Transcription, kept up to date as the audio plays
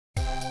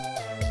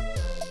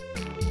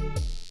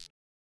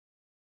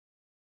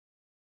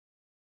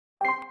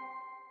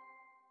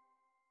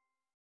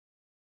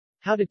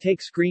How to take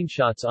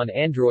screenshots on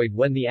Android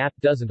when the app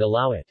doesn't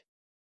allow it.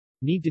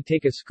 Need to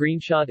take a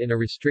screenshot in a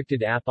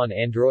restricted app on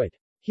Android?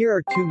 Here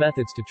are two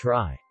methods to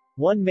try.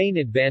 One main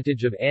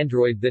advantage of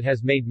Android that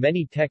has made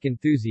many tech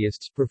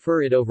enthusiasts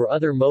prefer it over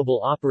other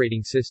mobile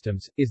operating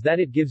systems, is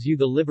that it gives you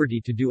the liberty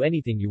to do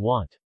anything you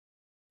want.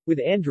 With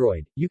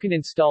Android, you can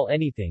install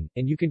anything,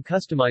 and you can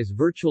customize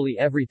virtually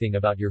everything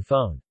about your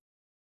phone.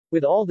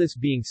 With all this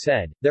being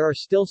said, there are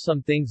still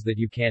some things that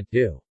you can't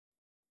do.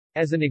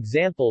 As an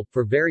example,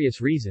 for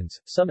various reasons,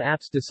 some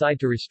apps decide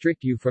to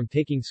restrict you from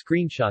taking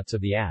screenshots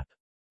of the app.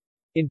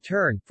 In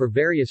turn, for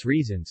various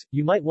reasons,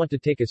 you might want to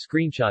take a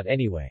screenshot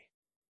anyway.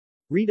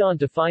 Read on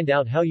to find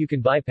out how you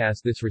can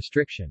bypass this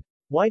restriction.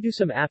 Why do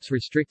some apps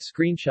restrict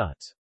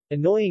screenshots?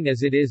 Annoying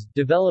as it is,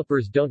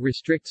 developers don't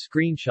restrict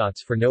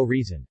screenshots for no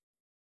reason.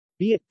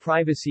 Be it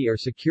privacy or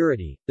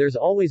security, there's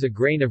always a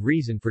grain of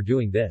reason for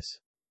doing this.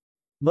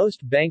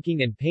 Most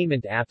banking and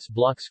payment apps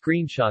block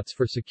screenshots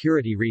for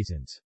security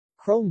reasons.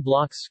 Chrome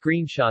blocks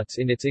screenshots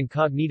in its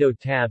incognito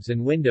tabs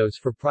and windows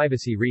for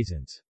privacy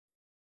reasons.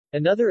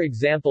 Another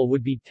example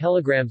would be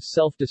Telegram's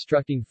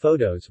self-destructing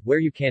photos, where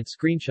you can't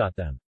screenshot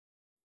them.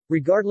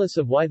 Regardless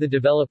of why the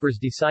developers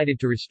decided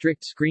to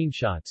restrict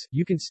screenshots,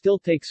 you can still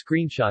take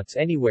screenshots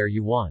anywhere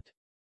you want.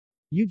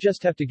 You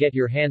just have to get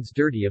your hands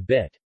dirty a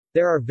bit.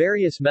 There are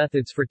various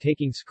methods for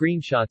taking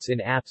screenshots in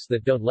apps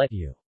that don't let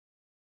you.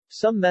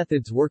 Some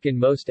methods work in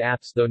most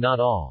apps though not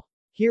all.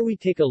 Here we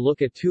take a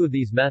look at two of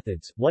these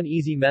methods, one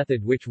easy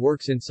method which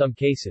works in some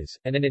cases,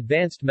 and an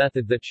advanced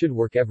method that should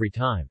work every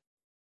time.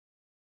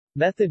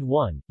 Method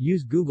 1.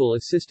 Use Google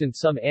Assistant.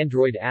 Some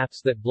Android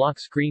apps that block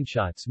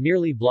screenshots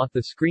merely block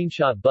the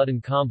screenshot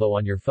button combo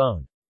on your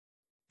phone.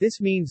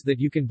 This means that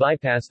you can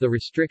bypass the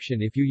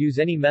restriction if you use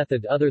any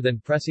method other than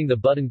pressing the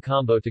button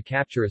combo to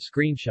capture a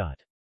screenshot.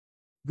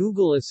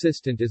 Google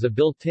Assistant is a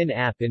built-in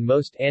app in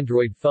most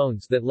Android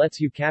phones that lets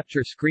you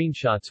capture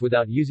screenshots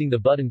without using the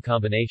button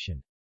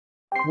combination.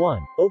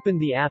 1. Open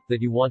the app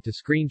that you want to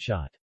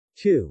screenshot.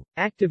 2.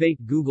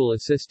 Activate Google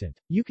Assistant.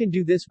 You can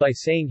do this by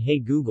saying "Hey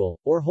Google,"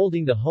 or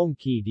holding the home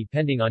key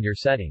depending on your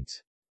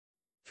settings.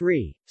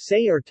 3.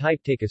 Say or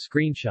type "Take a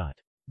screenshot."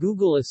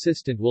 Google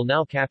Assistant will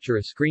now capture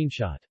a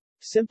screenshot.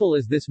 Simple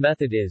as this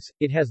method is,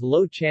 it has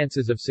low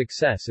chances of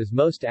success as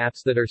most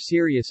apps that are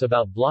serious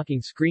about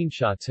blocking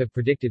screenshots have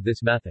predicted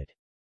this method.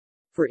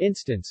 For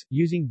instance,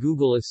 using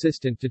Google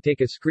Assistant to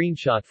take a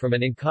screenshot from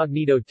an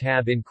incognito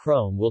tab in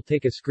Chrome will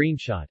take a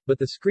screenshot, but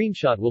the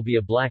screenshot will be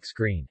a black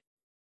screen.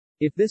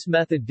 If this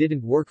method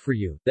didn't work for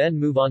you, then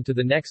move on to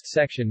the next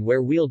section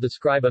where we'll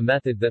describe a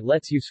method that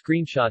lets you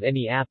screenshot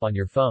any app on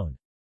your phone.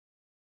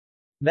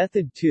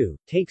 Method 2.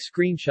 Take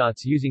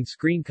screenshots using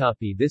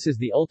ScreenCopy. This is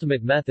the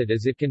ultimate method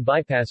as it can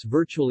bypass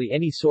virtually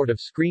any sort of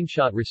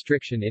screenshot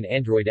restriction in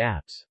Android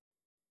apps.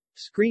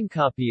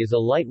 ScreenCopy is a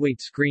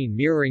lightweight screen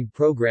mirroring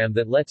program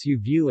that lets you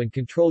view and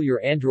control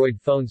your Android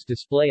phone's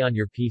display on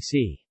your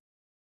PC.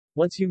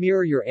 Once you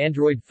mirror your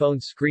Android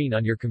phone's screen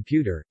on your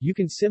computer, you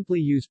can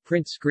simply use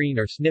Print Screen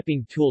or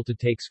Snipping tool to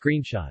take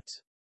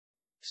screenshots.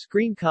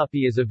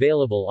 ScreenCopy is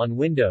available on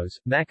Windows,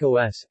 Mac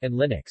OS, and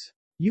Linux.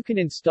 You can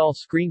install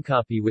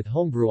ScreenCopy with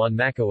Homebrew on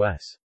Mac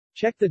OS.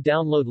 Check the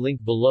download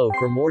link below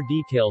for more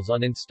details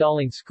on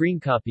installing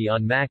ScreenCopy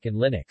on Mac and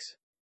Linux.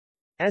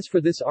 As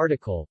for this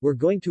article, we're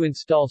going to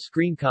install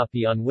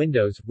ScreenCopy on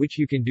Windows, which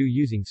you can do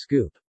using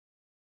Scoop.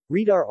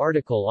 Read our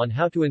article on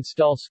how to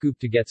install Scoop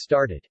to get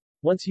started.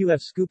 Once you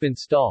have Scoop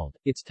installed,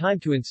 it's time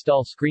to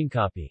install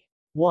ScreenCopy.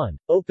 1.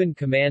 Open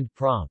Command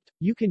Prompt.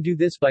 You can do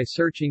this by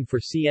searching for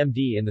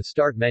CMD in the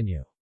Start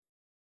menu.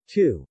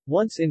 2.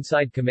 Once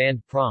inside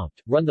Command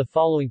Prompt, run the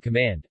following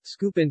command,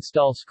 scoop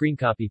install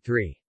ScreenCopy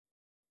 3.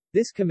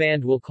 This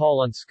command will call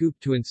on Scoop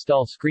to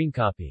install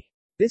ScreenCopy.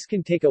 This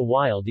can take a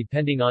while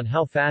depending on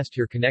how fast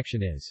your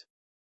connection is.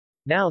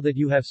 Now that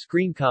you have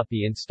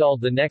ScreenCopy installed,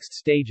 the next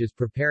stage is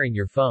preparing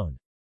your phone.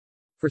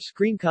 For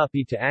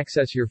ScreenCopy to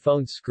access your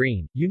phone's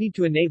screen, you need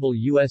to enable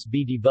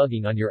USB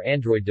debugging on your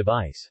Android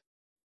device.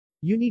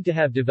 You need to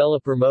have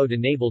developer mode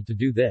enabled to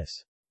do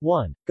this.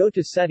 1. Go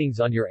to Settings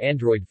on your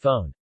Android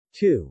phone.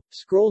 2.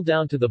 Scroll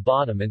down to the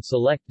bottom and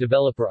select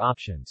Developer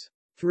Options.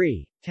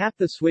 3. Tap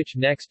the switch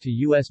next to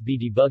USB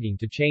debugging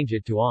to change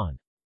it to on.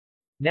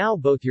 Now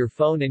both your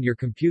phone and your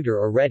computer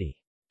are ready.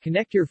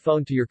 Connect your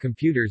phone to your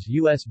computer's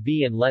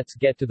USB and let's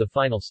get to the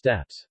final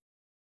steps.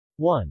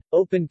 1.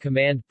 Open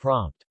Command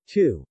Prompt.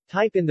 2.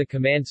 Type in the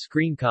command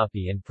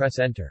ScreenCopy and press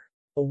Enter.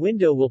 A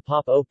window will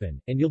pop open,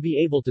 and you'll be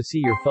able to see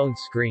your phone's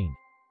screen.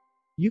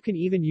 You can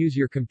even use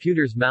your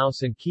computer's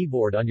mouse and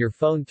keyboard on your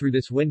phone through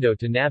this window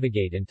to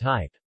navigate and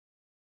type.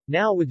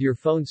 Now with your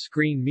phone's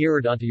screen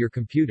mirrored onto your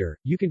computer,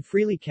 you can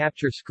freely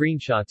capture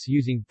screenshots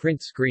using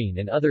Print Screen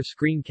and other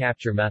screen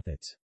capture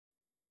methods.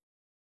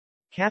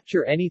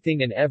 Capture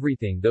anything and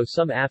everything. Though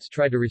some apps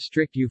try to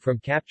restrict you from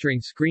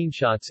capturing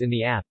screenshots in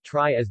the app,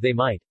 try as they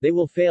might, they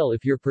will fail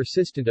if you're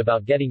persistent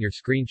about getting your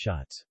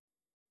screenshots.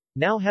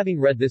 Now, having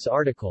read this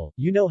article,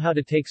 you know how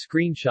to take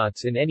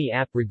screenshots in any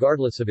app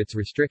regardless of its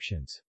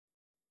restrictions.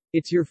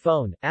 It's your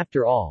phone,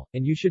 after all,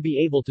 and you should be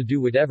able to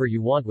do whatever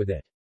you want with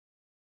it.